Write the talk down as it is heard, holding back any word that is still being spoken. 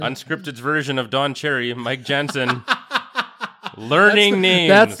Unscripted's version of Don Cherry, Mike Jensen, learning names.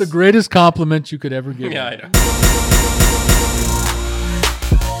 That's the greatest compliment you could ever give. Yeah, I know.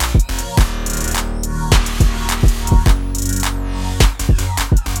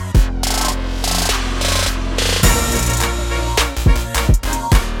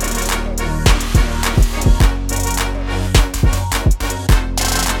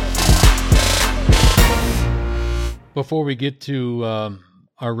 Before we get to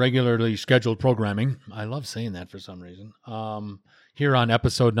our regularly scheduled programming, I love saying that for some reason, here on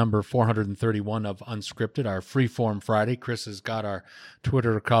episode number 431 of Unscripted, our Freeform Friday, Chris has got our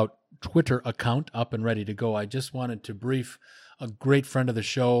Twitter account up and ready to go. I just wanted to brief a great friend of the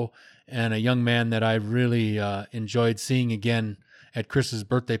show and a young man that I really enjoyed seeing again at Chris's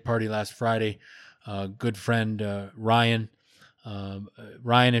birthday party last Friday, good friend Ryan.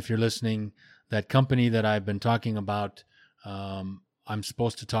 Ryan, if you're listening, that company that I've been talking about, I'm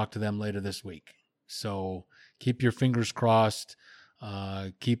supposed to talk to them later this week. So keep your fingers crossed.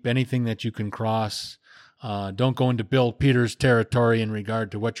 Keep anything that you can cross. Don't go into Bill Peters territory in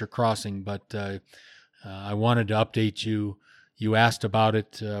regard to what you're crossing, but I wanted to update you. You asked about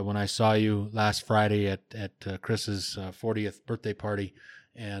it when I saw you last Friday at Chris's 40th birthday party.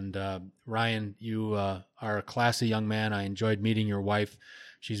 And Ryan, you are a classy young man. I enjoyed meeting your wife.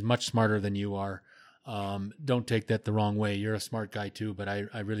 She's much smarter than you are. Don't take that the wrong way. You're a smart guy too, but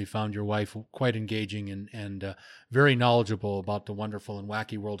I really found your wife quite engaging and very knowledgeable about the wonderful and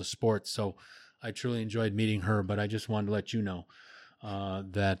wacky world of sports. So I truly enjoyed meeting her, but I just wanted to let you know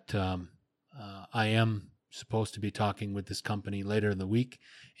that I am supposed to be talking with this company later in the week.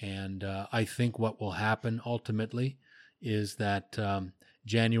 And I think what will happen ultimately is that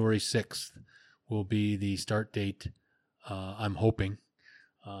January 6th will be the start date, I'm hoping,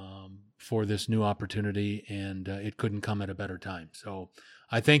 for this new opportunity, and it couldn't come at a better time. So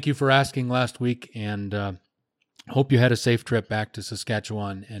I thank you for asking last week, and hope you had a safe trip back to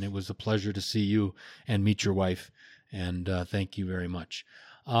Saskatchewan, and it was a pleasure to see you and meet your wife, and thank you very much.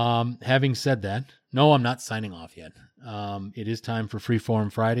 Having said that, no, I'm not signing off yet. It is time for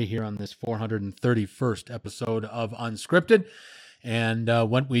Freeform Friday here on this 431st episode of Unscripted. And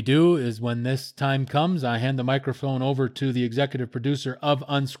what we do is when this time comes, I hand the microphone over to the executive producer of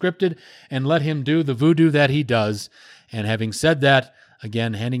Unscripted and let him do the voodoo that he does. And having said that,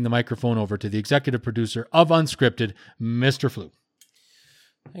 again, handing the microphone over to the executive producer of Unscripted, Mr. Fluke.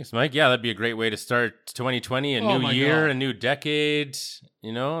 Thanks, Mike. Yeah, that'd be a great way to start 2020, a new year, a new decade.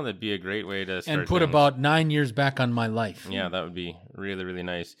 You know, that'd be a great way to start. And put about 9 years back on my life. Yeah, that would be really, really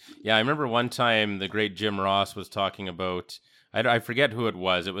nice. Yeah, I remember one time the great Jim Ross was talking about, I forget who it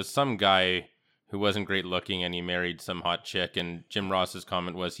was. It was some guy who wasn't great looking, and he married some hot chick. And Jim Ross's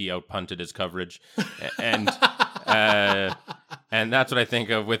comment was he outpunted his coverage, and that's what I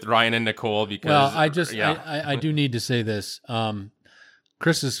think of with Ryan and Nicole. Because I do need to say this.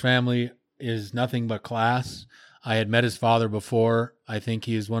 Chris's family is nothing but class. I had met his father before. I think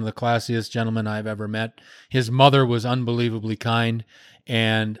he is one of the classiest gentlemen I've ever met. His mother was unbelievably kind,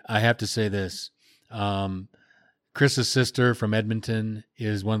 and I have to say this. Chris's sister from Edmonton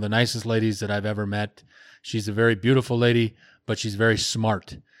is one of the nicest ladies that I've ever met. She's a very beautiful lady, but she's very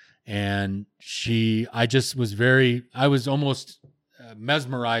smart. And I was almost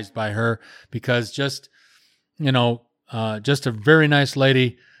mesmerized by her because just a very nice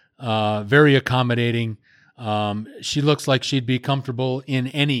lady, very accommodating. She looks like she'd be comfortable in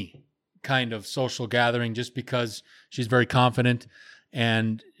any kind of social gathering just because she's very confident.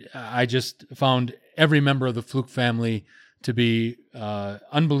 And I just found every member of the Fluke family to be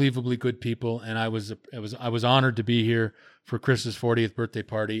unbelievably good people, and I was honored to be here for Chris's 40th birthday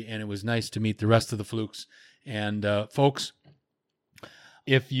party, and it was nice to meet the rest of the Flukes. And folks,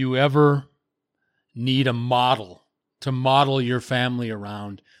 if you ever need a model to model your family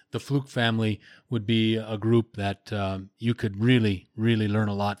around, the Fluke family would be a group that you could really, really learn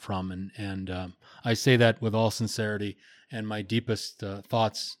a lot from, and I say that with all sincerity and my deepest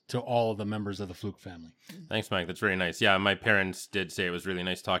thoughts to all of the members of the Fluke family. Thanks, Mike. That's very nice. Yeah, my parents did say it was really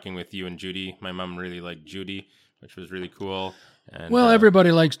nice talking with you and Judy. My mom really liked Judy, which was really cool. And,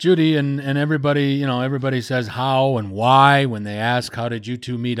 everybody likes Judy, and everybody says how and why when they ask, how did you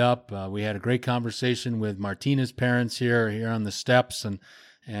two meet up? We had a great conversation with Martina's parents here on the steps, and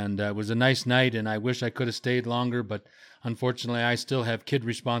it was a nice night, and I wish I could have stayed longer, but unfortunately, I still have kid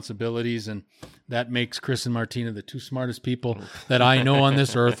responsibilities, and that makes Chris and Martina the two smartest people that I know on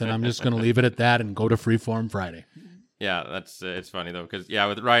this earth, and I'm just going to leave it at that and go to Freeform Friday. Yeah, that's it's funny, though, because,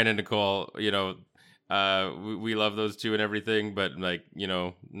 with Ryan and Nicole, we love those two and everything, but,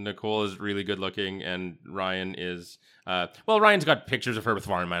 Nicole is really good looking, and Ryan is Well, Ryan's got pictures of her with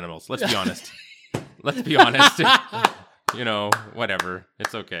farm animals. Let's be honest. Let's be honest. Whatever.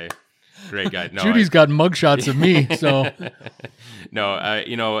 It's okay. Great guy. No, Judy's got mugshots of me, so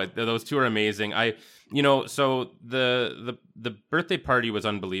no, those two are amazing. So the birthday party was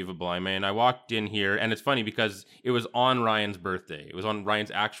unbelievable. I mean, I walked in here, and it's funny because it was on Ryan's birthday. It was on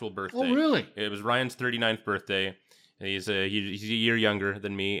Ryan's actual birthday. Oh, really? It was Ryan's 39th birthday. He's a year younger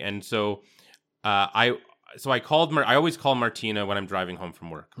than me, and so I called. I always call Martina when I'm driving home from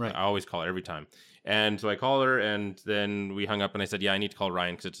work. Right. I always call her every time. And so I call her, and then we hung up, and I said, yeah, I need to call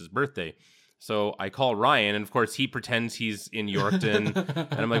Ryan because it's his birthday. So I call Ryan, and of course he pretends he's in Yorkton,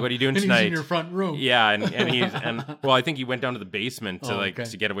 and I'm like, "What are you doing tonight?" He's in your front room. Yeah, and well, I think he went down to the basement to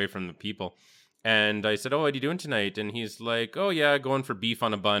to get away from the people. And I said, "Oh, what are you doing tonight?" And he's like, "Oh yeah, going for beef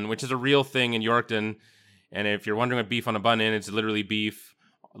on a bun," which is a real thing in Yorkton. And if you're wondering what beef on a bun is, it's literally beef,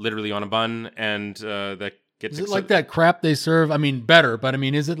 literally on a bun, and that. Is it like that crap they serve? I mean, better, but I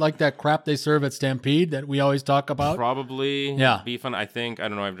mean, is it like that crap they serve at Stampede that we always talk about? Probably. Yeah. Beef on, I think. I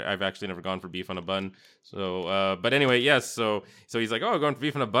don't know. I've actually never gone for beef on a bun. So, but anyway, yes. So he's like, oh, going for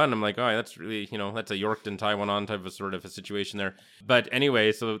beef on a bun. I'm like, oh, that's really, that's a Yorkton, Taiwan type of sort of a situation there. But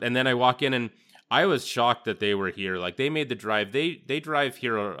anyway, and then I walk in, and I was shocked that they were here. Like, they made the drive. They drive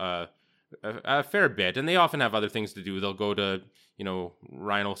here a fair bit, and they often have other things to do. They'll go to,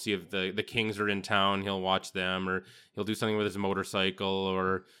 Ryan will see if the Kings are in town. He'll watch them, or he'll do something with his motorcycle,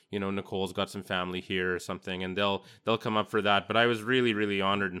 or Nicole's got some family here or something, and they'll come up for that. But I was really, really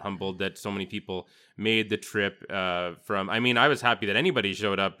honored and humbled that so many people made the trip from. I mean, I was happy that anybody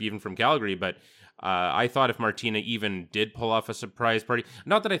showed up, even from Calgary, but. I thought if Martina even did pull off a surprise party,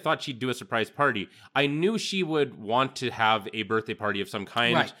 not that I thought she'd do a surprise party, I knew she would want to have a birthday party of some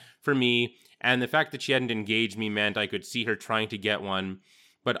kind for me. And the fact that she hadn't engaged me meant I could see her trying to get one.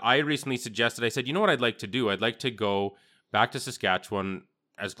 But I recently suggested, I said, you know what I'd like to do? I'd like to go back to Saskatchewan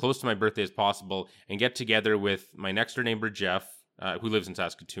as close to my birthday as possible and get together with my next door neighbor, Jeff, who lives in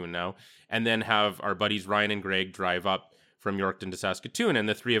Saskatoon now, and then have our buddies Ryan and Greg drive up from Yorkton to Saskatoon, and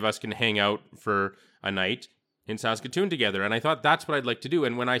the three of us can hang out for a night in Saskatoon together. And I thought that's what I'd like to do.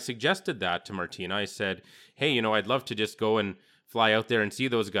 And when I suggested that to Martina, I said, hey, I'd love to just go and fly out there and see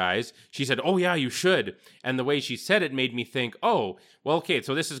those guys. She said, oh yeah, you should. And the way she said it made me think, oh, well, okay,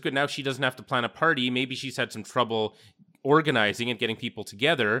 so this is good. Now she doesn't have to plan a party. Maybe she's had some trouble organizing and getting people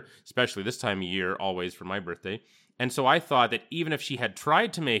together, especially this time of year, always for my birthday. And so I thought that even if she had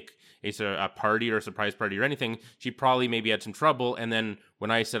tried to make a party or a surprise party or anything, she probably maybe had some trouble. And then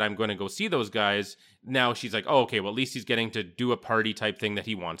when I said I'm going to go see those guys, now she's like, oh, okay, well, at least he's getting to do a party type thing that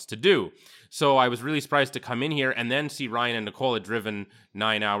he wants to do. So I was really surprised to come in here and then see Ryan and Nicole had driven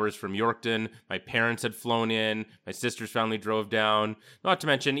 9 hours from Yorkton. My parents had flown in. My sister's family drove down. Not to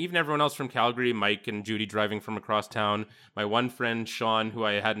mention even everyone else from Calgary, Mike and Judy driving from across town. My one friend, Sean, who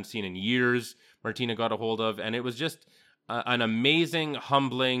I hadn't seen in years, Martina got a hold of. And it was just an amazing,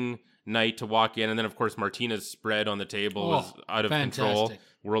 humbling night to walk in. And then, of course, Martina's spread on the table was out of control,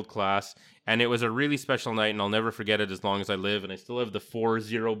 world class. And it was a really special night, and I'll never forget it as long as I live. And I still have the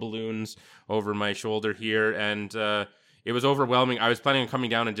 4-0 balloons over my shoulder here. And it was overwhelming. I was planning on coming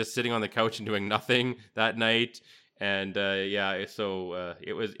down and just sitting on the couch and doing nothing that night. And so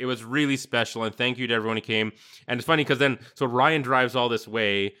it was really special. And thank you to everyone who came. And it's funny because so Ryan drives all this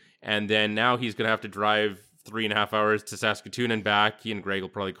way, and then now he's going to have to drive 3.5 hours to Saskatoon and back. He and Greg will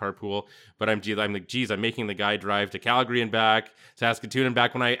probably carpool, but I'm like, geez, I'm making the guy drive to Calgary and back, Saskatoon and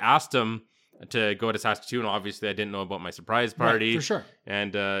back. When I asked him to go to Saskatoon, obviously I didn't know about my surprise party. Right, for sure.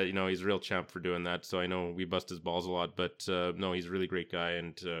 And he's a real champ for doing that. So I know we bust his balls a lot, but no, he's a really great guy,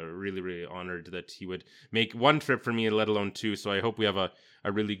 and really, really honored that he would make one trip for me, let alone two. So I hope we have a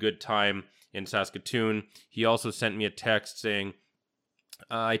really good time in Saskatoon. He also sent me a text saying,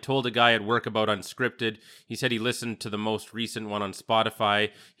 I told a guy at work about Unscripted. He said he listened to the most recent one on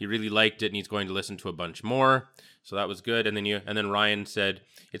Spotify. He really liked it, and he's going to listen to a bunch more. So that was good. And then Ryan said,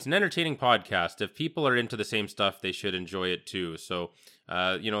 it's an entertaining podcast. If people are into the same stuff, they should enjoy it too. So,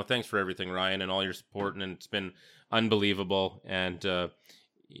 thanks for everything, Ryan, and all your support. And it's been unbelievable. And,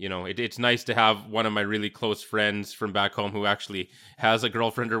 it's nice to have one of my really close friends from back home who actually has a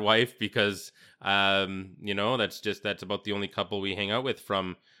girlfriend or wife, because, that's about the only couple we hang out with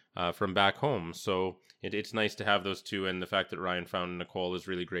from back home. So it's nice to have those two. And the fact that Ryan found Nicole is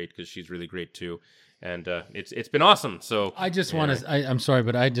really great, because she's really great too. And it's been awesome. So I just want to, I'm sorry,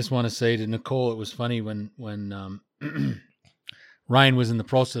 but I just want to say to Nicole, it was funny when Ryan was in the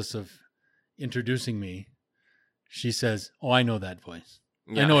process of introducing me. She says, "Oh, I know that voice.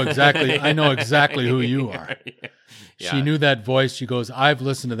 Yeah. I know exactly who you are." Yeah. She knew that voice. She goes, "I've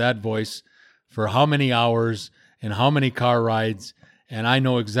listened to that voice for how many hours, and how many car rides. And I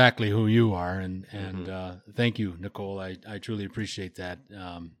know exactly who you are. And thank you, Nicole. I truly appreciate that.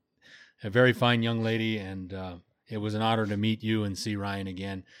 A very fine young lady, and it was an honor to meet you and see Ryan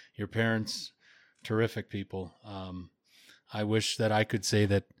again. Your parents, terrific people. I wish that I could say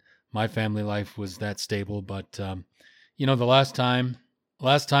that my family life was that stable, but the last time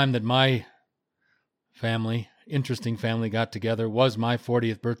that my family, interesting family, got together was my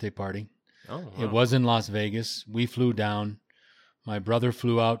 40th birthday party. Oh, wow. It was in Las Vegas. We flew down. My brother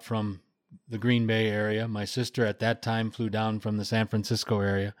flew out from the Green Bay area. My sister at that time flew down from the San Francisco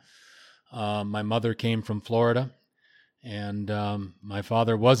area. My mother came from Florida, and my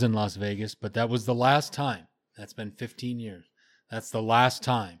father was in Las Vegas, but that was the last time. That's been 15 years. That's the last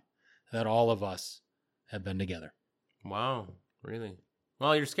time that all of us have been together. Wow, really?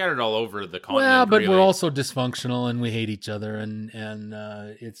 Well, you're scattered all over the continent. Well, but really. we're also dysfunctional, and we hate each other, and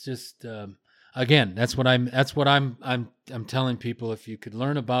it's just again, that's what I'm telling people. If you could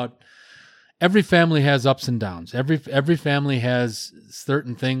learn about, every family has ups and downs. Every family has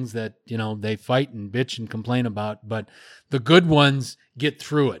certain things that they fight and bitch and complain about, but the good ones get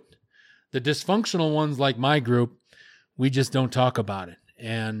through it. The dysfunctional ones, like my group, we just don't talk about it.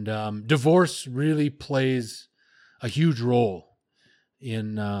 And divorce really plays a huge role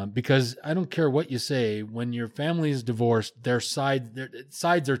in because I don't care what you say, when your family is divorced, their sides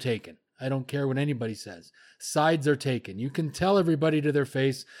are taken. I don't care what anybody says. Sides are taken. You can tell everybody to their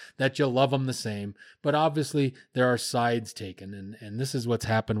face that you love them the same, but obviously there are sides taken, and this is what's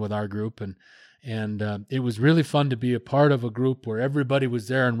happened with our group. And it was really fun to be a part of a group where everybody was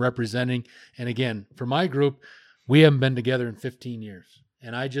there and representing. And again, for my group, we haven't been together in 15 years.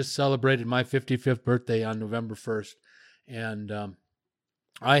 And I just celebrated my 55th birthday on November 1st. And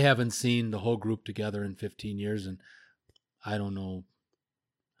I haven't seen the whole group together in 15 years. And I don't know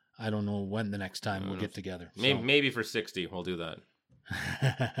when the next time we'll get together. Maybe for 60, we'll do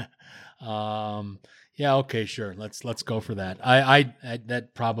that. Yeah, okay, sure. Let's go for that. I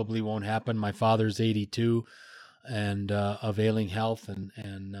that probably won't happen. My father's 82 and of ailing health,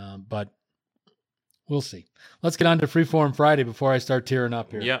 and but we'll see. Let's get on to Freeform Friday before I start tearing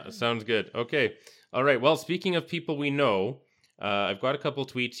up here. Yeah, sounds good. Okay. All right. Well, speaking of people we know, I've got a couple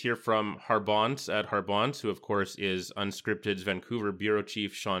tweets here from Harbons at Harbons, who of course is Unscripted's Vancouver bureau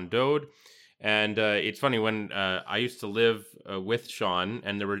chief, Sean Dode. And it's funny, when I used to live with Sean,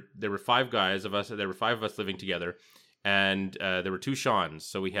 and there were five of us living together, and there were two Seans.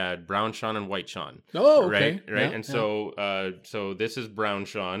 So we had Brown Sean and White Sean. Oh, okay. Right. Yeah, and so this is Brown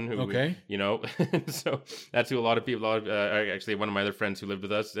Sean. Who okay. So that's who a lot of people. Actually, one of my other friends who lived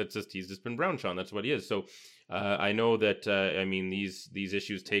with us. He's just been Brown Sean. That's what he is. So I know that. These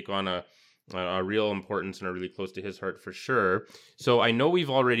issues take on a real importance and are really close to his heart for sure. So I know we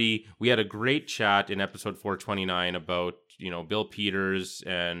had a great chat in episode 429 about, Bill Peters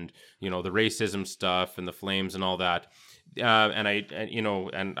and, the racism stuff and the Flames and all that. I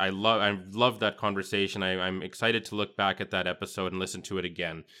love that conversation. I'm excited to look back at that episode and listen to it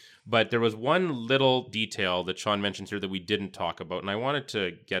again. But there was one little detail that Sean mentions here that we didn't talk about, and I wanted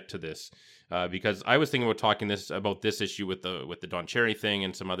to get to this because I was thinking about talking about this issue with the Don Cherry thing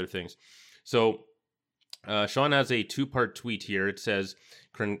and some other things. So Sean has a two-part tweet here. It says,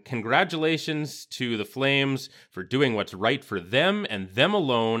 "Congratulations to the Flames for doing what's right for them and them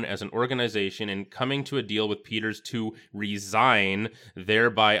alone as an organization and coming to a deal with Peters to resign,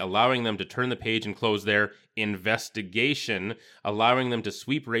 thereby allowing them to turn the page and close their investigation, allowing them to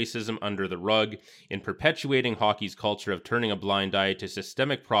sweep racism under the rug, in perpetuating hockey's culture of turning a blind eye to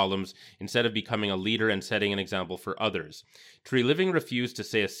systemic problems instead of becoming a leader and setting an example for others. Treliving refused to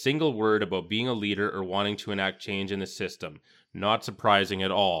say a single word about being a leader or wanting to enact change in the system. Not surprising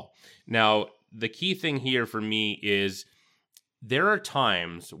at all." Now, the key thing here for me is there are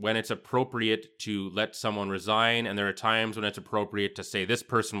times when it's appropriate to let someone resign, and there are times when it's appropriate to say this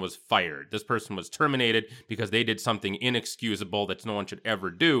person was fired, this person was terminated because they did something inexcusable that no one should ever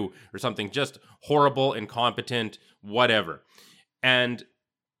do, or something just horrible, incompetent, whatever. And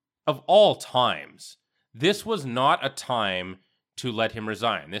of all times, this was not a time to let him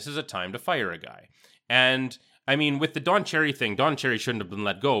resign. This is a time to fire a guy. And with the Don Cherry thing, Don Cherry shouldn't have been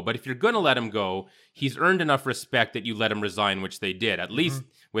let go. But if you're going to let him go, he's earned enough respect that you let him resign, which they did. At least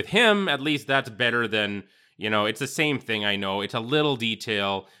with him, that's better than, it's the same thing, I know. It's a little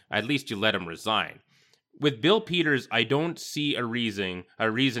detail. At least you let him resign. With Bill Peters, I don't see a reason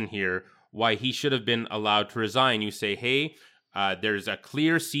here why he should have been allowed to resign. You say, hey, There's a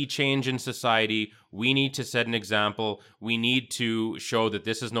clear sea change in society. We need to set an example. We need to show that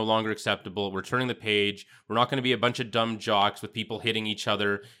this is no longer acceptable. We're turning the page. We're not going to be a bunch of dumb jocks with people hitting each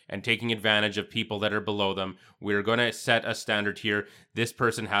other and taking advantage of people that are below them. We're going to set a standard here. This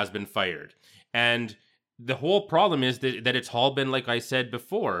person has been fired. And the whole problem is that it's all been, like I said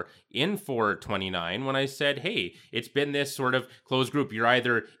before, in 429, when I said, hey, it's been this sort of closed group. You're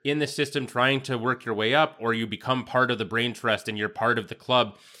either in the system trying to work your way up, or you become part of the brain trust and you're part of the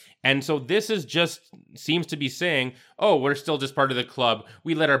club. And so this is just seems to be saying, oh, we're still just part of the club.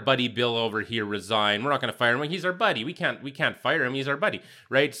 We let our buddy Bill over here resign. We're not going to fire him. He's our buddy. We can't fire him. He's our buddy,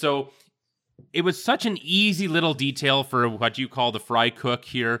 right? So it was such an easy little detail for what you call the fry cook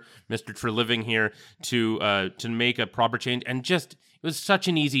here, Mr. Treliving here, to make a proper change. And just, it was such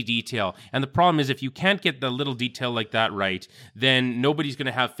an easy detail. And the problem is, if you can't get the little detail like that right, then nobody's going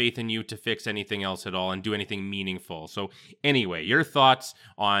to have faith in you to fix anything else at all and do anything meaningful. So anyway, your thoughts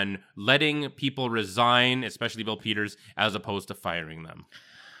on letting people resign, especially Bill Peters, as opposed to firing them?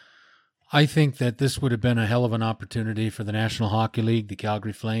 I think that this would have been a hell of an opportunity for the National Hockey League, the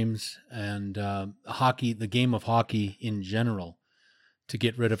Calgary Flames, and the game of hockey in general, to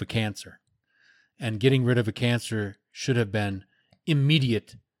get rid of a cancer. And getting rid of a cancer should have been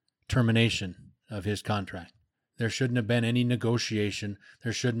immediate termination of his contract. There shouldn't have been any negotiation.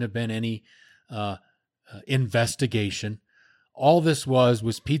 There shouldn't have been any investigation. All this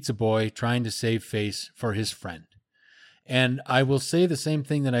was Pizza Boy trying to save face for his friend. And I will say the same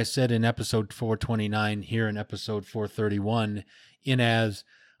thing that I said in episode 429 here in episode 431,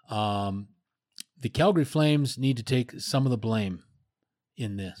 the Calgary Flames need to take some of the blame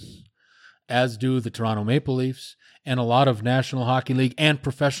in this, as do the Toronto Maple Leafs and a lot of National Hockey League and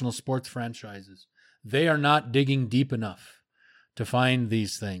professional sports franchises. They are not digging deep enough to find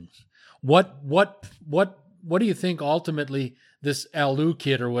these things. What do you think ultimately this Alou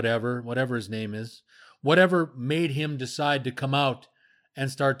kid or whatever his name is, whatever made him decide to come out and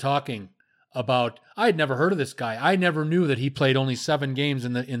start talking about, I had never heard of this guy. I never knew that he played only 7 games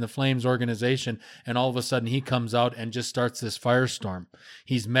in the Flames organization, and all of a sudden he comes out and just starts this firestorm.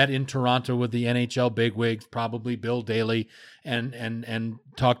 He's met in Toronto with the NHL bigwigs, probably Bill Daly, and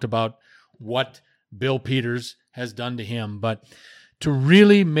talked about what Bill Peters has done to him. But to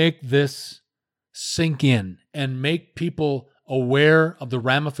really make this sink in and make people aware of the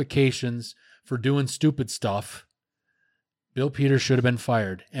ramifications for doing stupid stuff, Bill Peters should have been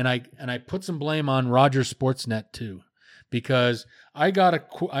fired. And I put some blame on Rogers Sportsnet too, because I got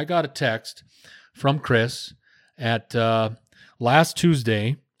a text from Chris at last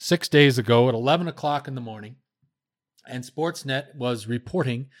Tuesday, 6 days ago at 11 o'clock in the morning, and Sportsnet was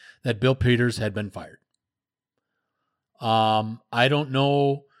reporting that Bill Peters had been fired. I don't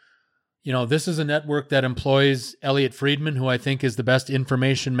know. This is a network that employs Elliot Friedman, who I think is the best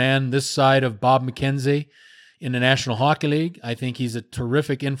information man this side of Bob McKenzie in the National Hockey League. I think he's a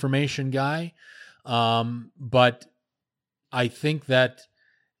terrific information guy. But I think that,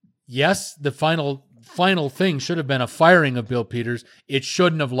 yes, the final thing should have been a firing of Bill Peters. It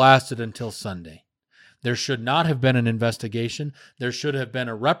shouldn't have lasted until Sunday. There should not have been an investigation. There should have been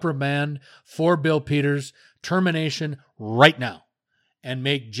a reprimand for Bill Peters, termination right now. And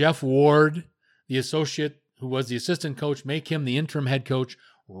make Jeff Ward, the associate who was the assistant coach, make him the interim head coach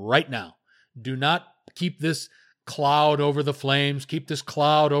right now. Do not keep this cloud over the Flames, keep this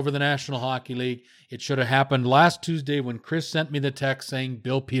cloud over the National Hockey League. It should have happened last Tuesday when Chris sent me the text saying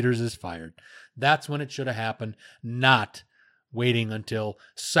Bill Peters is fired. That's when it should have happened, not waiting until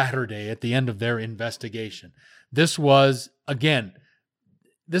Saturday at the end of their investigation. This was, again,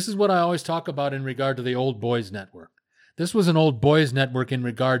 this is what I always talk about in regard to the Old Boys Network. This was an old boys network in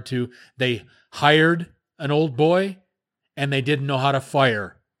regard to they hired an old boy and they didn't know how to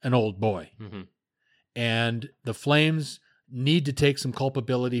fire an old boy. Mm-hmm. And the Flames need to take some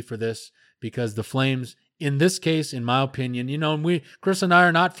culpability for this, because the Flames, in this case, in my opinion, Chris and I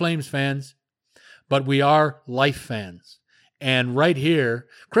are not Flames fans, but we are life fans. And right here,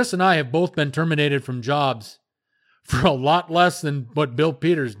 Chris and I have both been terminated from jobs for a lot less than what Bill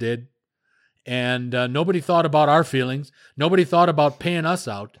Peters did. And nobody thought about our feelings. Nobody thought about paying us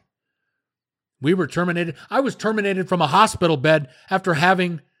out. We were terminated. I was terminated from a hospital bed after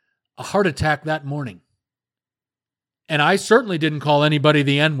having a heart attack that morning. And I certainly didn't call anybody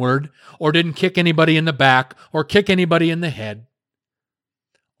the N-word, or didn't kick anybody in the back, or kick anybody in the head.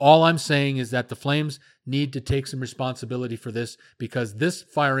 All I'm saying is that the Flames need to take some responsibility for this, because this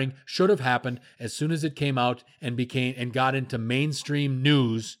firing should have happened as soon as it came out and got into mainstream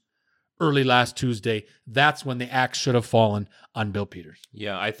news early last Tuesday. That's when the axe should have fallen on Bill Peters.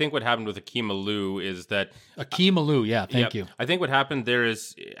 Yeah, I think what happened with Akeem Alou is that Akeem Alou, thank you. I think what happened there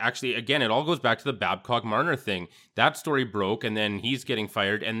is actually, again, it all goes back to the Babcock-Marner thing. That story broke, and then he's getting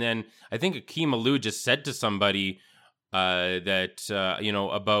fired, and then I think Akeem Alou just said to somebody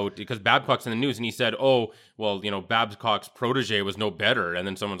about, because Babcock's in the news, and he said, oh, well, Babcock's protege was no better, and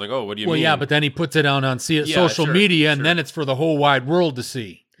then someone's like, oh, what do you mean? Well, yeah, but then he puts it out on social media, and then it's for the whole wide world to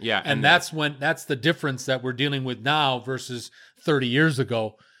see. Yeah, and that's the difference that we're dealing with now versus 30 years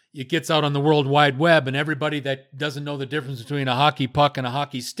ago. It gets out on the World Wide Web, and everybody that doesn't know the difference between a hockey puck and a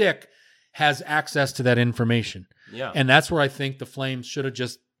hockey stick has access to that information. Yeah. And that's where I think the Flames should have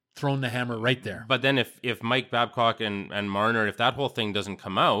just thrown the hammer right there. But then if Mike Babcock and Marner, if that whole thing doesn't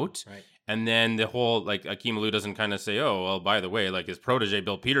come out, right, and then the whole, like, Akeem Alou doesn't kind of say, oh, well, by the way, like, his protege,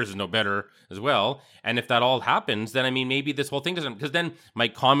 Bill Peters, is no better as well. And if that all happens, then, I mean, maybe this whole thing doesn't, because then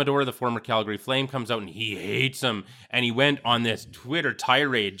Mike Commodore, the former Calgary Flame, comes out and he hates him. And he went on this Twitter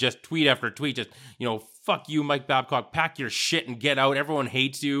tirade, just tweet after tweet, just, fuck you, Mike Babcock, pack your shit and get out. Everyone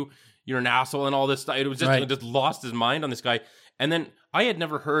hates you. You're an asshole and all this stuff. It was just, right, just lost his mind on this guy. And then I had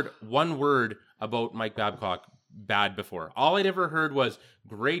never heard one word about Mike Babcock bad before. All I'd ever heard was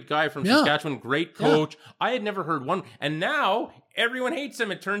great guy from Saskatchewan, great coach. Yeah. I had never heard one. And now everyone hates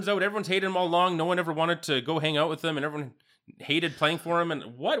him. It turns out everyone's hated him all along. No one ever wanted to go hang out with him, and everyone hated playing for him.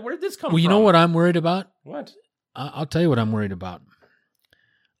 And where did this come from? Well, you know what I'm worried about? What? I'll tell you what I'm worried about.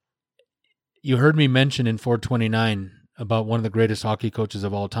 You heard me mention in 429 about one of the greatest hockey coaches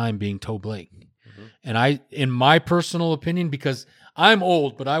of all time being Toe Blake. Mm-hmm. And in my personal opinion, because I'm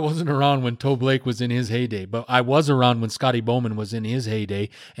old, but I wasn't around when Toe Blake was in his heyday. But I was around when Scotty Bowman was in his heyday,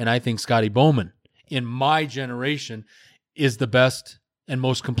 and I think Scotty Bowman, in my generation, is the best and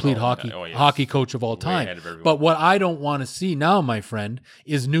most complete hockey coach of all time. But what I don't want to see now, my friend,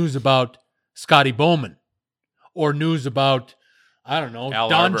 is news about Scotty Bowman or news about, I don't know, Al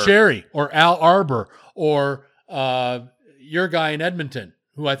Don Arbour. Cherry or Al Arbour or your guy in Edmonton,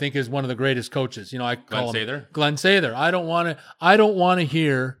 who I think is one of the greatest coaches. I call him Glenn Sather. I don't want to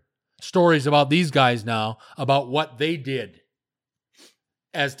hear stories about these guys now about what they did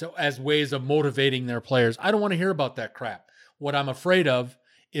as ways of motivating their players. I don't want to hear about that crap. What I'm afraid of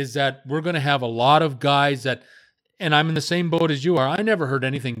is that we're going to have a lot of guys that, and I'm in the same boat as you are. I never heard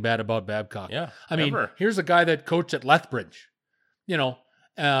anything bad about Babcock. Yeah, I mean, here's a guy that coached at Lethbridge,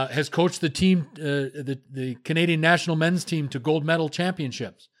 has coached the team, the Canadian national men's team to gold medal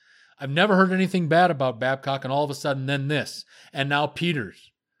championships. I've never heard anything bad about Babcock, and all of a sudden then this, and now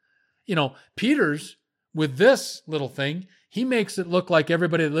Peters. Peters, with this little thing, he makes it look like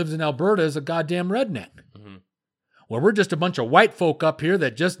everybody that lives in Alberta is a goddamn redneck. Mm-hmm. Well, we're just a bunch of white folk up here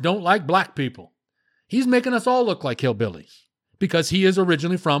that just don't like black people. He's making us all look like hillbillies because he is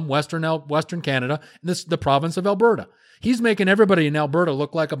originally from Western Canada, the province of Alberta. He's making everybody in Alberta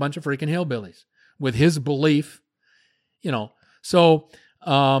look like a bunch of freaking hillbillies with his belief, So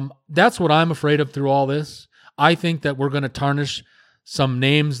that's what I'm afraid of through all this. I think that we're going to tarnish some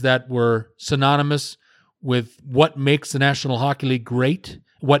names that were synonymous with what makes the National Hockey League great,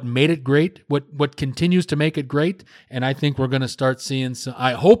 what made it great, what continues to make it great. And I think we're going to start seeing some,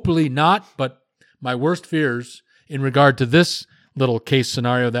 hopefully not, but my worst fears in regard to this little case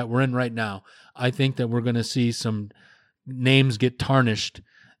scenario that we're in right now, I think that we're going to see some names get tarnished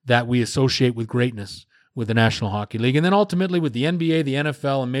that we associate with greatness with the National Hockey League. And then ultimately with the NBA, the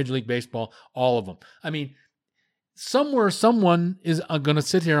NFL, and Major League Baseball, all of them. I mean, somewhere someone is going to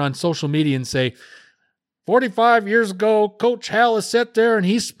sit here on social media and say, 45 years ago, Coach Hal has sat there and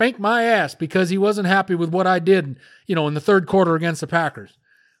he spanked my ass because he wasn't happy with what I did, in the third quarter against the Packers.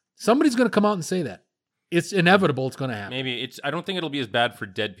 Somebody's going to come out and say that. It's inevitable. It's going to happen. Maybe I don't think it'll be as bad for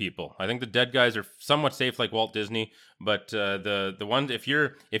dead people. I think the dead guys are somewhat safe, like Walt Disney. But the ones, if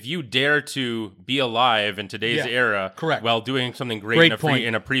you dare to be alive in today's era, correct, while doing something great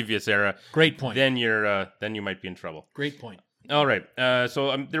in a previous era, great point. Then you might be in trouble. Great point. All right.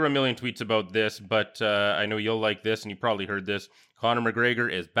 So there were a million tweets about this, but I know you'll like this, and you probably heard this. Conor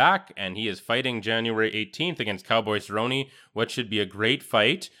McGregor is back, and he is fighting January 18th against Cowboy Cerrone, what should be a great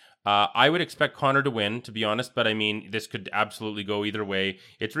fight. I would expect Conor to win, to be honest, but I mean, this could absolutely go either way.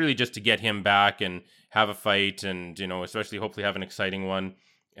 It's really just to get him back and have a fight and, especially hopefully have an exciting one.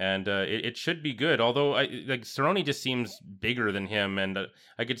 And it should be good, although Cerrone just seems bigger than him, and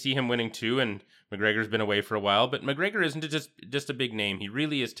I could see him winning too, and McGregor's been away for a while, but McGregor isn't just a big name. He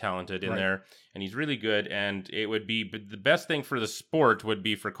really is talented in there, and he's really good, and it would be the best thing for the sport would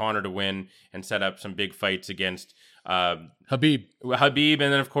be for Conor to win and set up some big fights against Habib, and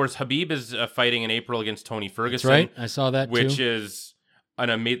then of course Habib is fighting in April against Tony Ferguson. That's right, I saw that which too. is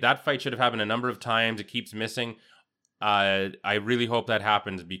that fight should have happened a number of times. It keeps missing. I really hope that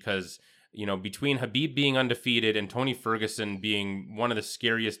happens because, between Khabib being undefeated and Tony Ferguson being one of the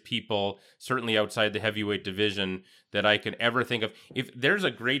scariest people, certainly outside the heavyweight division, that I could ever think of. If there's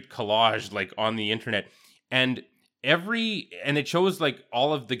a great collage like on the internet, and it shows like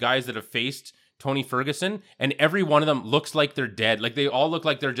all of the guys that have faced Tony Ferguson, and every one of them looks like they're dead. Like they all look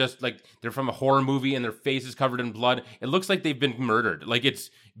like they're just like they're from a horror movie and their face is covered in blood. It looks like they've been murdered. Like it's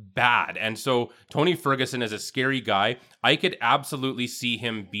bad. And so Tony Ferguson is a scary guy. I could absolutely see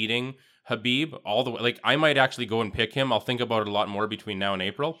him beating Khabib all the way. Like I might actually go and pick him. I'll think about it a lot more between now and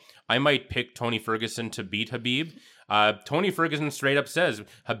April. I might pick Tony Ferguson to beat Khabib. Tony Ferguson straight up says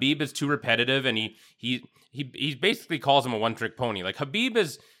Khabib is too repetitive, and he basically calls him a one-trick pony. Like Khabib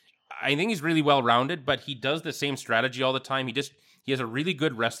is, I think he's really well-rounded, but he does the same strategy all the time. He has a really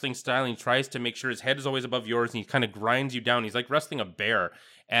good wrestling style, and he tries to make sure his head is always above yours, and he kind of grinds you down. He's like wrestling a bear,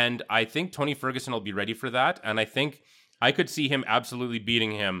 and I think Tony Ferguson will be ready for that, and I think I could see him absolutely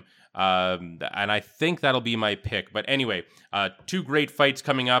beating him, and I think that'll be my pick. But anyway, 2 great fights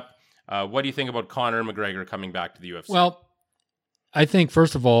coming up. What do you think about Conor McGregor coming back to the UFC? Well, I think,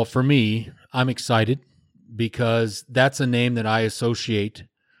 first of all, for me, I'm excited because that's a name that I associate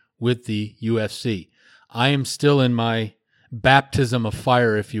with the UFC. I am still in my baptism of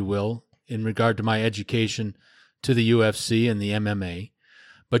fire, if you will, in regard to my education to the UFC and the MMA.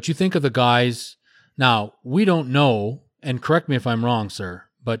 But you think of the guys, now, we don't know, and correct me if I'm wrong, sir,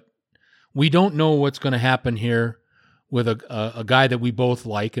 but we don't know what's going to happen here with a guy that we both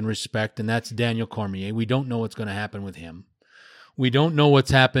like and respect, and that's Daniel Cormier. We don't know what's going to happen with him. We don't know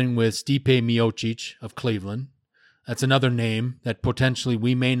what's happening with Stipe Miocic of Cleveland. That's another name that potentially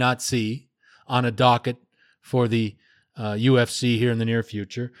we may not see on a docket for the UFC here in the near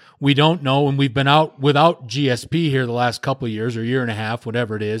future. We don't know, and we've been out without GSP here the last couple of years or year and a half,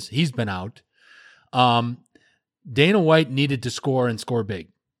 whatever it is. He's been out. Dana White needed to score and score big.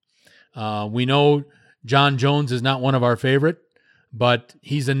 We know John Jones is not one of our favorite, but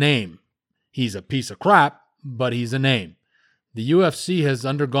he's a name. He's a piece of crap, but he's a name. The UFC has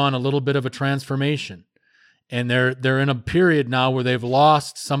undergone a little bit of a transformation, and they're in a period now where they've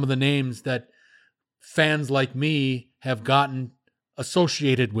lost some of the names that fans like me have gotten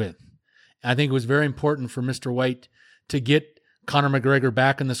associated with. I think it was very important for Mr. White to get Conor McGregor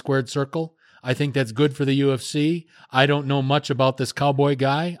back in the squared circle. I think that's good for the UFC. I don't know much about this cowboy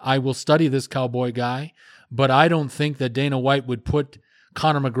guy. I will study this cowboy guy, but I don't think that Dana White would put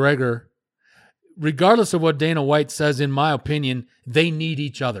Conor McGregor, regardless of what Dana White says, in my opinion, they need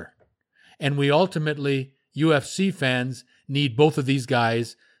each other. And we ultimately, UFC fans, need both of these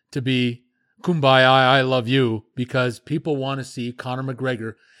guys to be kumbaya, I love you, because people want to see Conor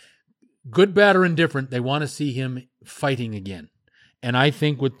McGregor, good, bad, or indifferent, they want to see him fighting again. And I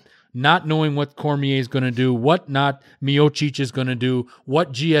think with not knowing what Cormier is going to do, what not Miocic is going to do,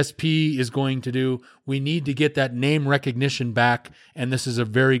 what GSP is going to do, we need to get that name recognition back, and this is a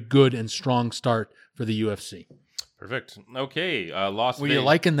very good and strong start for the UFC. Perfect. Okay, Las Vegas. Were you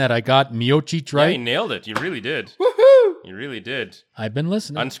liking that I got Miocic right? Yeah, you nailed it. You really did. Woohoo! You really did. I've been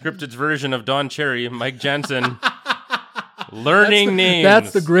listening. Unscripted's version of Don Cherry, Mike Jensen. Learning names.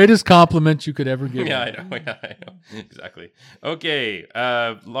 That's the greatest compliment you could ever give. Yeah, I know. Exactly. Okay.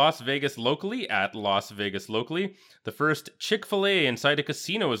 Las Vegas locally at Las Vegas locally. The first Chick-fil-A inside a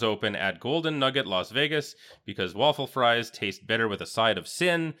casino is open at Golden Nugget, Las Vegas, because waffle fries taste better with a side of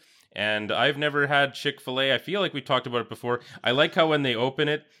sin. And I've never had Chick-fil-A. I feel like we talked about it before. I like how when they open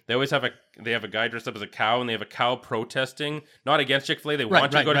it, they always have a guy dressed up as a cow, and they have a cow protesting, not against Chick-fil-A. They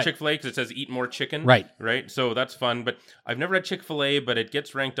want you to go to Chick-fil-A because it says eat more chicken. Right. So that's fun. But I've never had Chick-fil-A, but it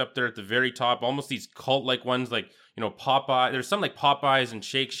gets ranked up there at the very top. Almost these cult-like ones, like, Popeye. There's some like Popeyes and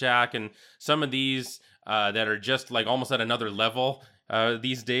Shake Shack, and some of these that are just like almost at another level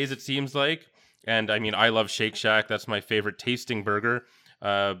these days, it seems like. And I mean, I love Shake Shack. That's my favorite tasting burger.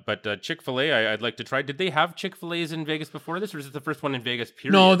 But Chick-fil-A, I'd like to try. Did they have Chick-fil-A's in Vegas before this, or is it the first one in Vegas,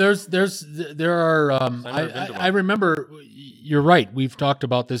 period? No, there are. I remember, you're right. We've talked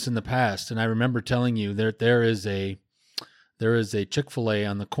about this in the past, and I remember telling you that there is a Chick-fil-A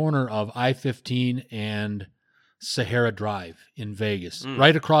on the corner of I-15 and Sahara Drive in Vegas,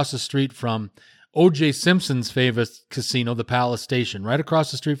 right across the street from O.J. Simpson's favorite casino, the Palace Station. Right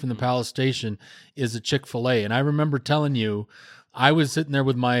across the street from the Palace Station is a Chick-fil-A, and I remember telling you, I was sitting there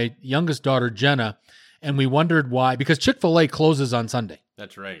with my youngest daughter, Jenna, and we wondered why, because Chick-fil-A closes on Sunday.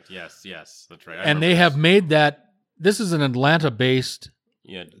 That's right. Yes, that's right. And they have made that, this is an Atlanta-based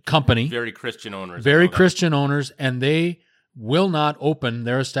company. Very Christian owners. Very Christian owners, and they will not open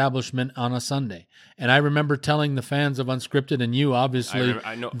their establishment on a Sunday. And I remember telling the fans of Unscripted and you, obviously,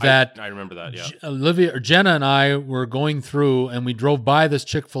 I remember that. Yeah. Olivia or Jenna and I were going through, and we drove by this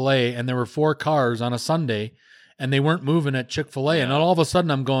Chick-fil-A, and there were 4 cars on a Sunday, and they weren't moving at Chick-fil-A. Yeah. And all of a sudden,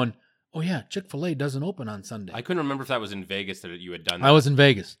 I'm going, "Oh yeah, Chick-fil-A doesn't open on Sunday." I couldn't remember if that was in Vegas that you had done that. I was in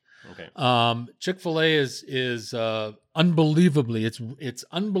Vegas. Okay. Chick-fil-A is unbelievably it's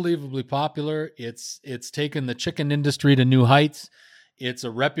unbelievably popular. It's taken the chicken industry to new heights. It's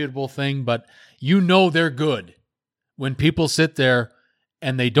a reputable thing, but they're good when people sit there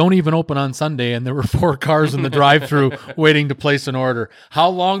and they don't even open on Sunday, and there were 4 cars in the drive-thru waiting to place an order. How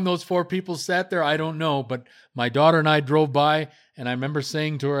long those 4 people sat there, I don't know, but my daughter and I drove by, and I remember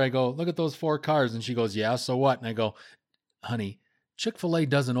saying to her, I go, "Look at those 4 cars," and she goes, "Yeah, so what?" And I go, "Honey, Chick-fil-A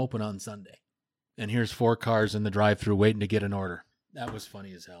doesn't open on Sunday." And here's 4 cars in the drive-thru waiting to get an order. That was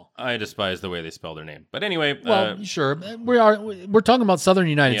funny as hell. I despise the way they spell their name. But anyway. Well, sure. We're talking about Southern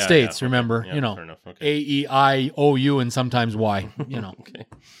United States, remember? Okay. Yeah, fair enough. Okay. A-E-I-O-U and sometimes Y, Okay.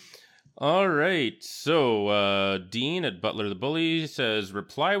 All right. So Dean at Butler the Bully says,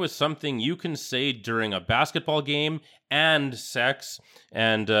 reply with something you can say during a basketball game and sex.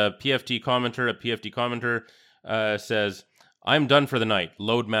 And PFT commenter at PFT commenter says, I'm done for the night.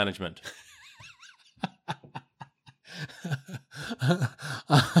 Load management.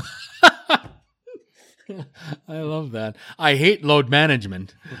 I love that. I hate load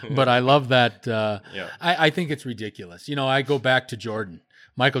management, but I love that. Yeah. I think it's ridiculous. I go back to Jordan.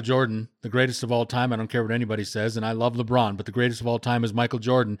 Michael Jordan, the greatest of all time. I don't care what anybody says, and I love LeBron, but the greatest of all time is Michael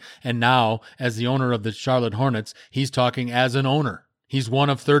Jordan. And now, as the owner of the Charlotte Hornets, he's talking as an owner. He's one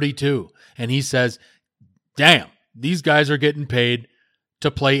of 32. And he says, damn, these guys are getting paid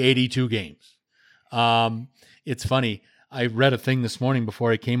to play 82 games. It's funny. I read a thing this morning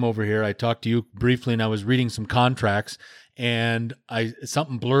before I came over here. I talked to you briefly, and I was reading some contracts, and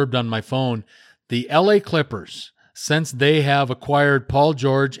something blurbed on my phone. The LA Clippers, since they have acquired Paul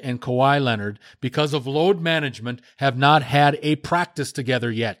George and Kawhi Leonard, because of load management, have not had a practice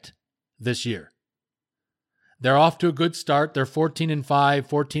together yet this year. They're off to a good start. They're 14-5,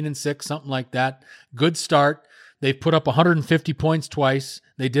 14-6, something like that. Good start. They've put up 150 points twice.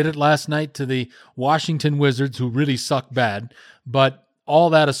 They did it last night to the Washington Wizards, who really suck bad. But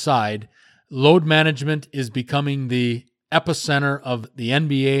all that aside, load management is becoming the epicenter of the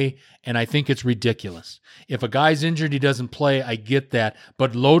NBA, and I think it's ridiculous. If a guy's injured, he doesn't play. I get that.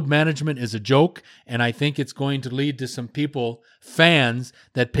 But load management is a joke, and I think it's going to lead to some people, fans,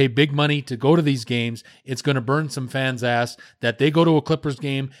 that pay big money to go to these games. It's going to burn some fans' ass that they go to a Clippers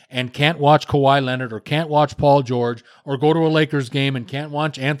game and can't watch Kawhi Leonard or can't watch Paul George, or go to a Lakers game and can't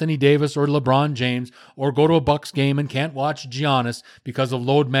watch Anthony Davis or LeBron James, or go to a Bucks game and can't watch Giannis because of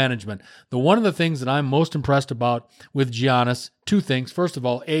load management. One of the things that I'm most impressed about with Giannis, 2 things. First of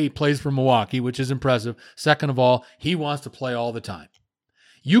all, he plays for Milwaukee, which is impressive. Second of all, he wants to play all the time.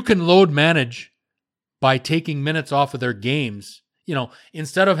 You can load manage by taking minutes off of their games.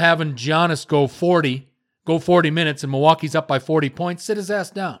 Instead of having Giannis go 40 minutes and Milwaukee's up by 40 points, sit his ass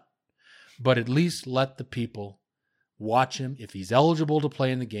down. But at least let the people watch him. If he's eligible to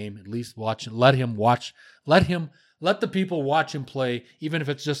play in the game, at least watch. Let the people watch him play, even if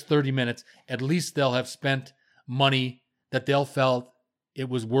it's just 30 minutes. At least they'll have spent money that they'll felt it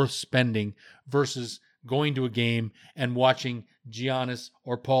was worth spending versus going to a game and watching Giannis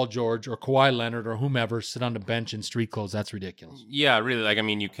or Paul George or Kawhi Leonard or whomever sit on the bench in street clothes. That's ridiculous. Yeah,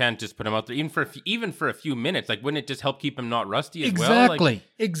 really. You can't just put him out there even for a few minutes. Wouldn't it just help keep him not rusty as well?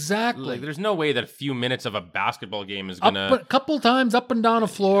 Exactly. There's no way that a few minutes of a basketball game is gonna a couple times up and down a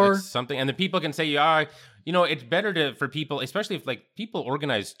floor. Something, and the people can say, it's better for people, especially if people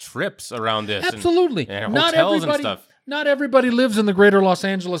organize trips around this. Absolutely. And hotels and stuff. Not everybody lives in the greater Los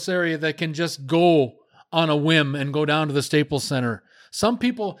Angeles area that can just go on a whim and go down to the Staples Center. Some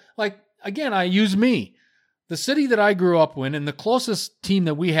people, again, I use me. The city that I grew up in, and the closest team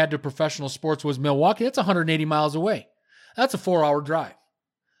that we had to professional sports was Milwaukee. It's 180 miles away. That's a 4-hour drive.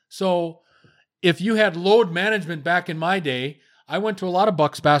 So if you had load management back in my day, I went to a lot of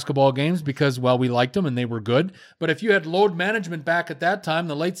Bucks basketball games because, we liked them and they were good. But if you had load management back at that time,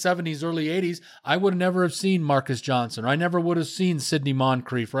 the late 70s, early 80s, I would never have seen Marcus Johnson, or I never would have seen Sidney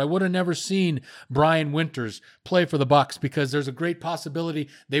Moncrief, or I would have never seen Brian Winters play for the Bucks, because there's a great possibility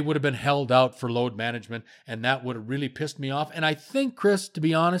they would have been held out for load management, and that would have really pissed me off. And I think, Chris, to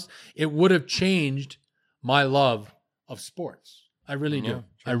be honest, it would have changed my love of sports. I really do. Yeah,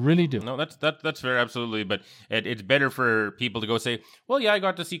 I really do. No, that's fair, absolutely. But it's better for people to go say, well, yeah, I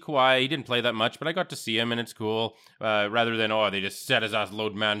got to see Kawhi. He didn't play that much, but I got to see him, and it's cool. Rather than, oh, they just set his ass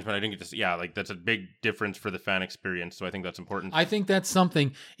load management. I didn't get to see. Yeah, like that's a big difference for the fan experience. So I think that's important. I think that's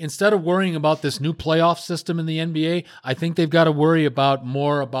something. Instead of worrying about this new playoff system in the NBA, I think they've got to worry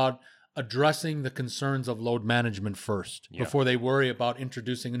more about addressing the concerns of load management first before they worry about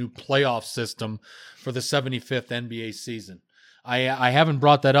introducing a new playoff system for the 75th NBA season. I haven't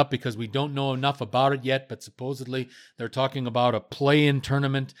brought that up because we don't know enough about it yet, but supposedly they're talking about a play-in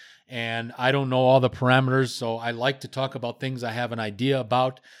tournament, and I don't know all the parameters, so I like to talk about things I have an idea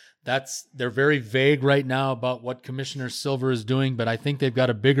about. They're very vague right now about what Commissioner Silver is doing, but I think they've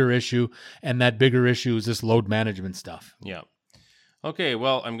got a bigger issue, and that bigger issue is this load management stuff. Yeah. Okay,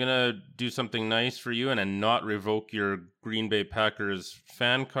 well, I'm going to do something nice for you and not revoke your Green Bay Packers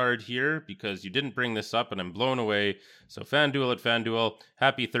fan card here because you didn't bring this up and I'm blown away. So FanDuel at FanDuel,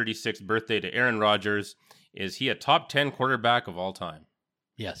 happy 36th birthday to Aaron Rodgers. Is he a top 10 quarterback of all time?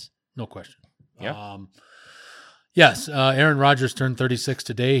 Yes, no question. Yeah. Yes, Aaron Rodgers turned 36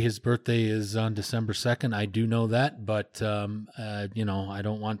 today. His birthday is on December 2nd. I do know that, but, I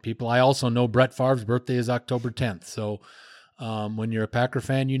don't want people. I also know Brett Favre's birthday is October 10th. So when you're a Packer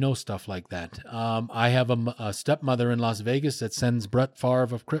fan, you know stuff like that. I have a stepmother in Las Vegas that sends Brett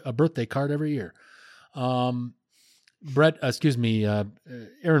Favre a birthday card every year. Aaron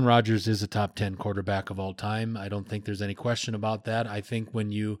Rodgers is a top 10 quarterback of all time. I don't think there's any question about that. I think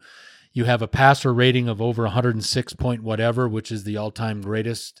when you have a passer rating of over 106 point whatever, which is the all-time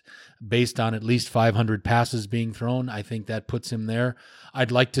greatest based on at least 500 passes being thrown, I think that puts him there.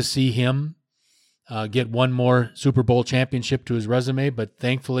 I'd like to see him get one more Super Bowl championship to his resume, but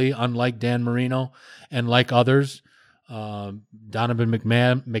thankfully, unlike Dan Marino and like others, Donovan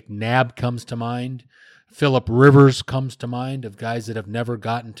McNabb comes to mind. Phillip Rivers comes to mind of guys that have never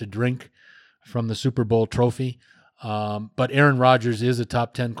gotten to drink from the Super Bowl trophy. But Aaron Rodgers is a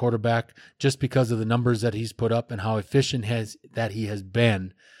top 10 quarterback just because of the numbers that he's put up and how efficient that he has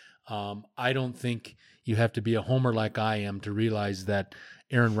been. I don't think you have to be a homer like I am to realize that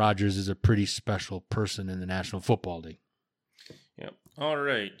Aaron Rodgers is a pretty special person in the National Football League. Yeah. All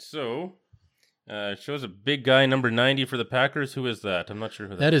right. So, shows a big guy, number 90 for the Packers. Who is that? I'm not sure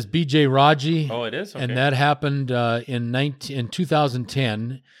who that is. B.J. Raji. Oh, it is? Okay. And that happened in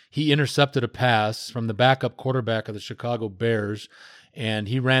 2010. He intercepted a pass from the backup quarterback of the Chicago Bears, and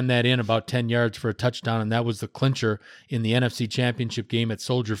he ran that in about 10 yards for a touchdown, and that was the clincher in the NFC Championship game at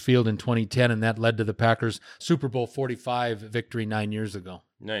Soldier Field in 2010, and that led to the Packers' Super Bowl 45 victory 9 years ago.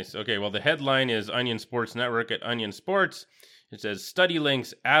 Nice. Okay, well, the headline is Onion Sports Network at Onion Sports. It says, study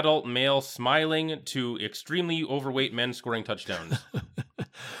links adult male smiling to extremely overweight men scoring touchdowns.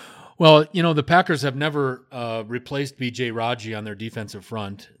 Well, the Packers have never replaced B.J. Raji on their defensive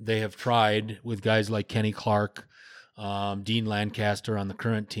front. They have tried with guys like Kenny Clark, Dean Lancaster on the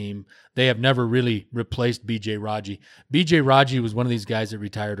current team. They have never really replaced B.J. Raji. B.J. Raji was one of these guys that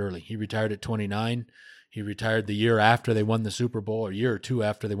retired early. He retired at 29. He retired the year after they won the Super Bowl, or a year or two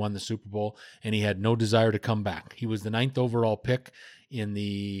after they won the Super Bowl, and he had no desire to come back. He was the 9th overall pick in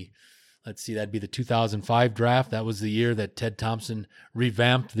that'd be the 2005 draft. That was the year that Ted Thompson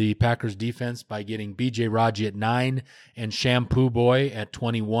revamped the Packers defense by getting B.J. Raji at 9 and Shampoo Boy at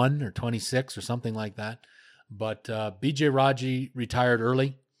 21 or 26 or something like that. But B.J. Raji retired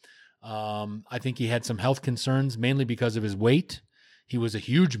early. I think he had some health concerns, mainly because of his weight. He was a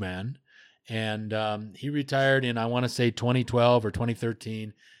huge man. And he retired in, I want to say, 2012 or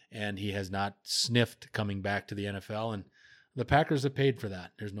 2013, and he has not sniffed coming back to the NFL. And the Packers have paid for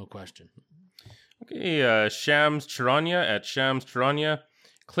that. There's no question. Okay, Shams Charania at Shams Charania.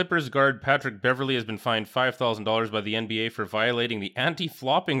 Clippers guard Patrick Beverley has been fined $5,000 by the NBA for violating the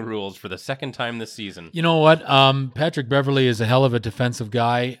anti-flopping rules for the second time this season. You know what? Patrick Beverley is a hell of a defensive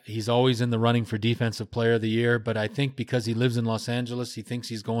guy. He's always in the running for Defensive Player of the Year, but I think because he lives in Los Angeles, he thinks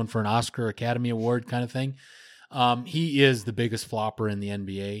he's going for an Oscar Academy Award kind of thing. He is the biggest flopper in the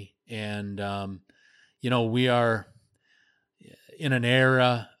NBA, and we are in an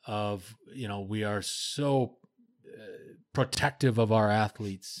era of, we are so protective of our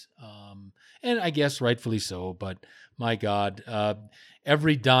athletes. And I guess rightfully so, but my God,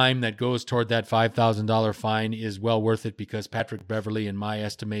 every dime that goes toward that $5,000 fine is well worth it because Patrick Beverley, in my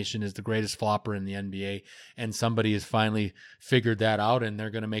estimation, is the greatest flopper in the NBA. And somebody has finally figured that out, and they're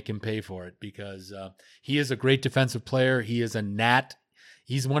going to make him pay for it because he is a great defensive player. He is a gnat.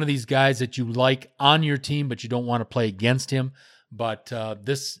 He's one of these guys that you like on your team, but you don't want to play against him. But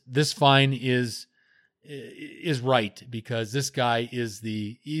this fine is right because this guy he's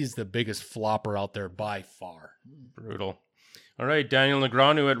the biggest flopper out there by far. Brutal. All right, Daniel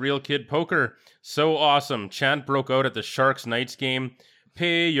Negreanu at Real Kid Poker. So awesome. Chant broke out at the Sharks Knights game.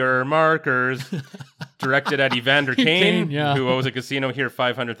 Pay your markers. Directed at Evander Kane, yeah. who owes a casino here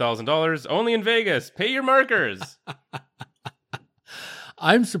 $500,000. Only in Vegas. Pay your markers.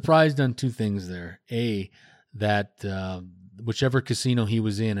 I'm surprised on two things there. That whichever casino he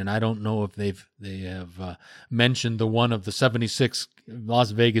was in, and I don't know if they have mentioned the one of the 76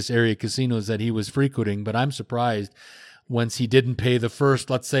 Las Vegas area casinos that he was frequenting, but I'm surprised once he didn't pay the first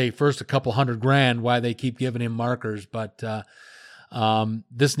a couple $100,000, why they keep giving him markers. But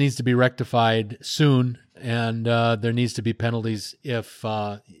this needs to be rectified soon, and there needs to be penalties if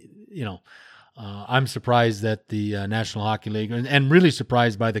I'm surprised that the National Hockey League, and really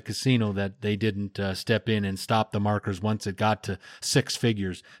surprised by the casino that they didn't step in and stop the markers once it got to six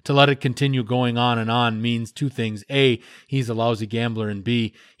figures. To let it continue going on and on means two things. A, he's a lousy gambler, and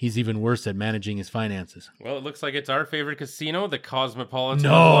B, he's even worse at managing his finances. Well, it looks like it's our favorite casino, the Cosmopolitan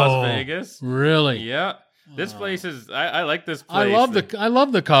of Las Vegas. Really? Yeah. This place is, I like this I place. love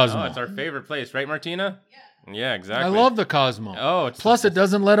the Cosmo. Oh, it's our favorite place, right, Martina? Yeah, exactly. I love the Cosmo. Oh, plus it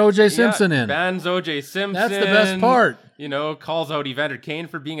doesn't let O.J. Simpson in. Bans O.J. Simpson. That's the best part. Calls out Evander Kane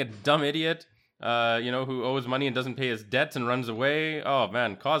for being a dumb idiot. Who owes money and doesn't pay his debts and runs away. Oh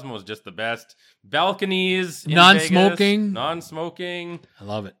man, Cosmo is just the best. Balconies, in non-smoking. Vegas, non-smoking. I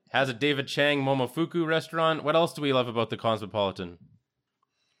love it. Has a David Chang Momofuku restaurant. What else do we love about the Cosmopolitan?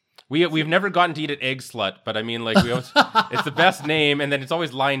 We've never gotten to eat at Egg Slut, but I mean, it's the best name, and then it's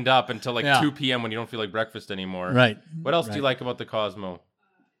always lined up until 2 p.m. when you don't feel like breakfast anymore. Right. What else do you like about the Cosmo?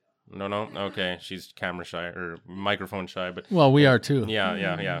 No. Okay, she's camera shy or microphone shy, but well, we are too. Yeah.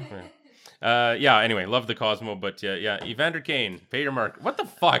 Anyway, love the Cosmo, but yeah. Evander Kane, pay your mark. What the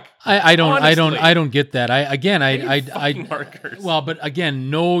fuck? I don't get that. Markers. Well, but again,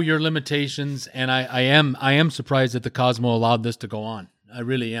 know your limitations, and I am surprised that the Cosmo allowed this to go on. I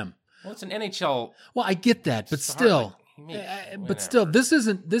really am. Well, it's an NHL. Well, I get that, but still, this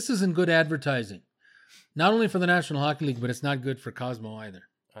isn't good advertising. Not only for the National Hockey League, but it's not good for Cosmo either.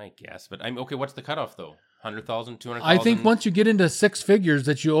 I guess, but okay. What's the cutoff though? 100,000, 200,000. I think once you get into six figures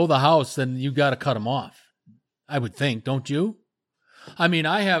that you owe the house, then you got to cut them off. I would think, don't you? I mean,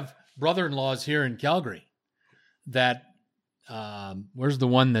 I have brother-in-laws here in Calgary that where's the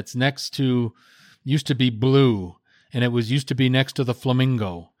one that's next to used to be Blue, and it used to be next to the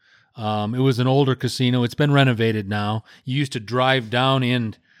Flamingo. It was an older casino. It's been renovated now. You used to drive down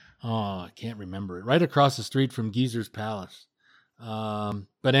in, I can't remember it, right across the street from Geezer's Palace.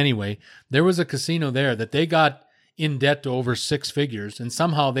 But anyway, there was a casino there that they got in debt to over six figures, and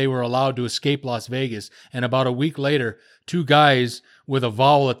somehow they were allowed to escape Las Vegas. And about a week later, two guys with a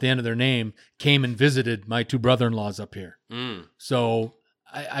vowel at the end of their name came and visited my two brother-in-laws up here. So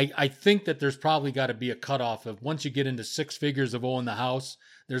I think that there's probably got to be a cutoff of once you get into six figures of owing the house,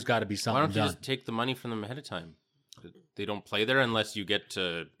 there's got to be something done. Why don't you just take the money from them ahead of time? They don't play there unless you get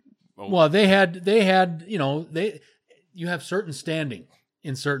to. Well, they had you have certain standing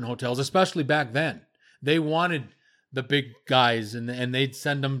in certain hotels, especially back then. They wanted the big guys, and they'd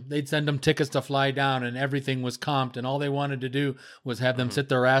send them tickets to fly down, and everything was comped, and all they wanted to do was have them sit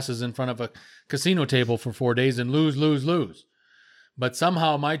their asses in front of a casino table for 4 days and lose. But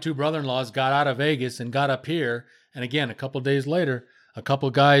somehow my two brother-in-laws got out of Vegas and got up here, and again, a couple days later, a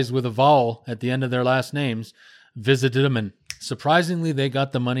couple guys with a vowel at the end of their last names visited them, and surprisingly, they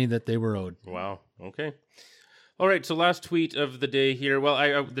got the money that they were owed. Wow. Okay. All right, so last tweet of the day here.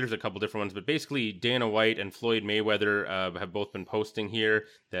 Well, there's a couple different ones, but basically Dana White and Floyd Mayweather have both been posting here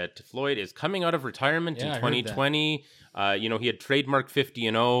that Floyd is coming out of retirement in 2020. He had trademark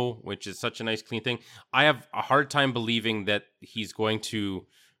 50-0, which is such a nice, clean thing. I have a hard time believing that he's going to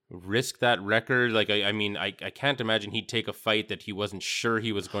risk that record. I can't imagine he'd take a fight that he wasn't sure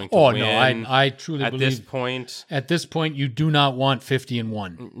he was going to win. No, I truly at believe at this point you do not want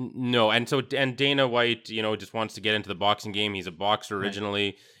 50-1. No, and Dana White, just wants to get into the boxing game. He's a boxer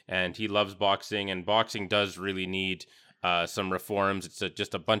originally, and he loves boxing, and boxing does really need some reforms. It's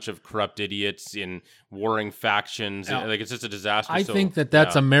just a bunch of corrupt idiots in warring factions. It's just a disaster. I think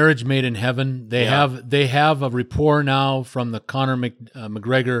that's a marriage made in heaven. They have a rapport now from the Conor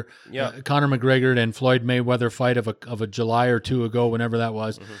McGregor and Floyd Mayweather fight of a July or two ago, whenever that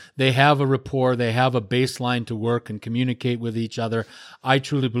was. Mm-hmm. They have a rapport. They have a baseline to work and communicate with each other. I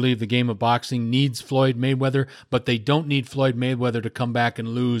truly believe the game of boxing needs Floyd Mayweather, but they don't need Floyd Mayweather to come back and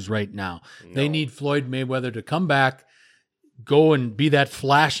lose right now. No. They need Floyd Mayweather to come back, go and be that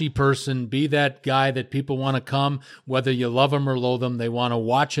flashy person, be that guy that people want to come, whether you love him or loathe him. They want to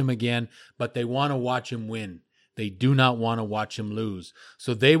watch him again, but they want to watch him win. They do not want to watch him lose.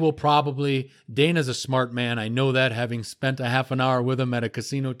 So they will probably, Dana's a smart man. I know that, having spent a half an hour with him at a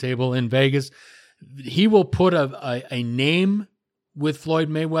casino table in Vegas. He will put a name with Floyd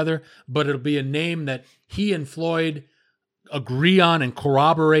Mayweather, but it'll be a name that he and Floyd agree on and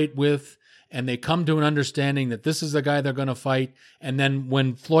corroborate with, and they come to an understanding that this is the guy they're going to fight. And then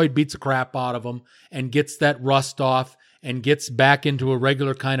when Floyd beats the crap out of him and gets that rust off and gets back into a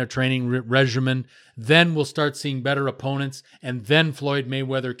regular kind of training regimen, then we'll start seeing better opponents, and then Floyd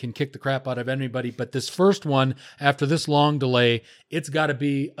Mayweather can kick the crap out of anybody. But this first one, after this long delay, it's got to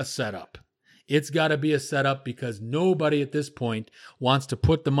be a setup. It's got to be a setup, because nobody at this point wants to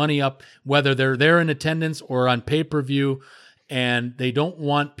put the money up, whether they're there in attendance or on pay-per-view, and they don't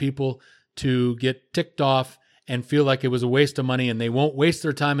want people to get ticked off and feel like it was a waste of money, and they won't waste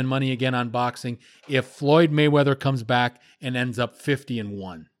their time and money again on boxing if Floyd Mayweather comes back and ends up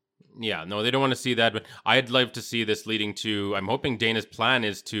 50-1. Yeah, no, they don't want to see that, but I'd love to see this leading to, I'm hoping Dana's plan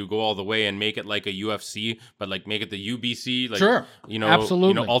is to go all the way and make it like a UFC, but like make it the UBC, like, sure,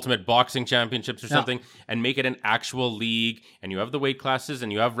 absolutely. Ultimate Boxing Championships or something, and make it an actual league, and you have the weight classes,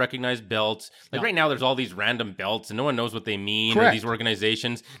 and you have recognized belts. Like right now, there's all these random belts, and no one knows what they mean, or these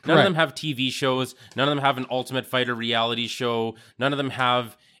organizations. None of them have TV shows. None of them have an Ultimate Fighter reality show. None of them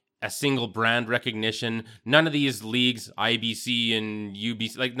have a single brand recognition. None of these leagues, IBC and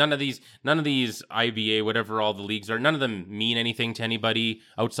UBC, like none of these IBA, whatever all the leagues are, none of them mean anything to anybody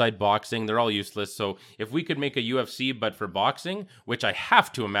outside boxing. They're all useless. So if we could make a UFC, but for boxing, which I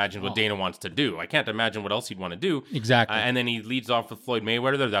have to imagine what Dana wants to do. I can't imagine what else he'd want to do. Exactly. And then he leads off with Floyd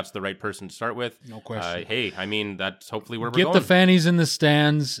Mayweather. That's the right person to start with. No question. Hey, I mean, that's hopefully where we're going. Get the fannies in the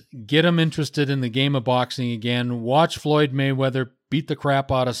stands. Get them interested in the game of boxing again. Watch Floyd Mayweather beat the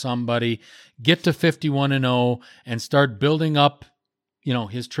crap out of somebody, get to 51-0, and start building up,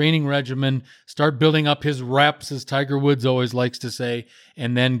 his training regimen, start building up his reps, as Tiger Woods always likes to say,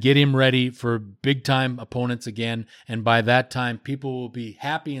 and then get him ready for big-time opponents again. And by that time, people will be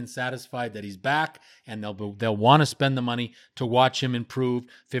happy and satisfied that he's back, and they'll want to spend the money to watch him improve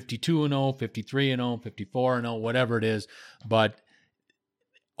 52-0, 53-0, 54-0, whatever it is. But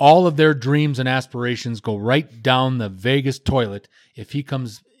all of their dreams and aspirations go right down the Vegas toilet if he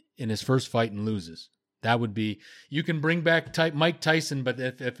comes in his first fight and loses. That would be, you can bring back Mike Tyson, but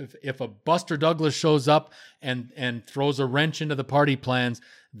if a Buster Douglas shows up and throws a wrench into the party plans,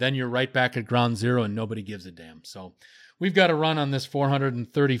 then you're right back at ground zero and nobody gives a damn. So we've got to run on this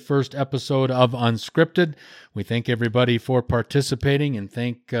 431st episode of Unscripted. We thank everybody for participating, and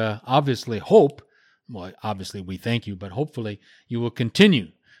obviously we thank you, but hopefully you will continue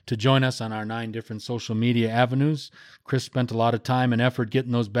to join us on our 9 different social media avenues. Chris spent a lot of time and effort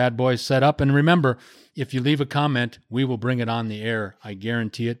getting those bad boys set up. And remember, if you leave a comment, we will bring it on the air. I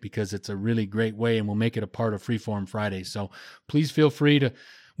guarantee it, because it's a really great way, and we'll make it a part of Freeform Friday. So please feel free to,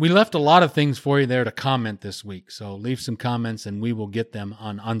 we left a lot of things for you there to comment this week. So leave some comments and we will get them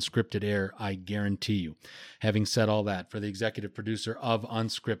on Unscripted Air, I guarantee you. Having said all that, for the executive producer of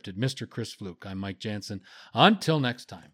Unscripted, Mr. Chris Fluke, I'm Mike Jansen. Until next time.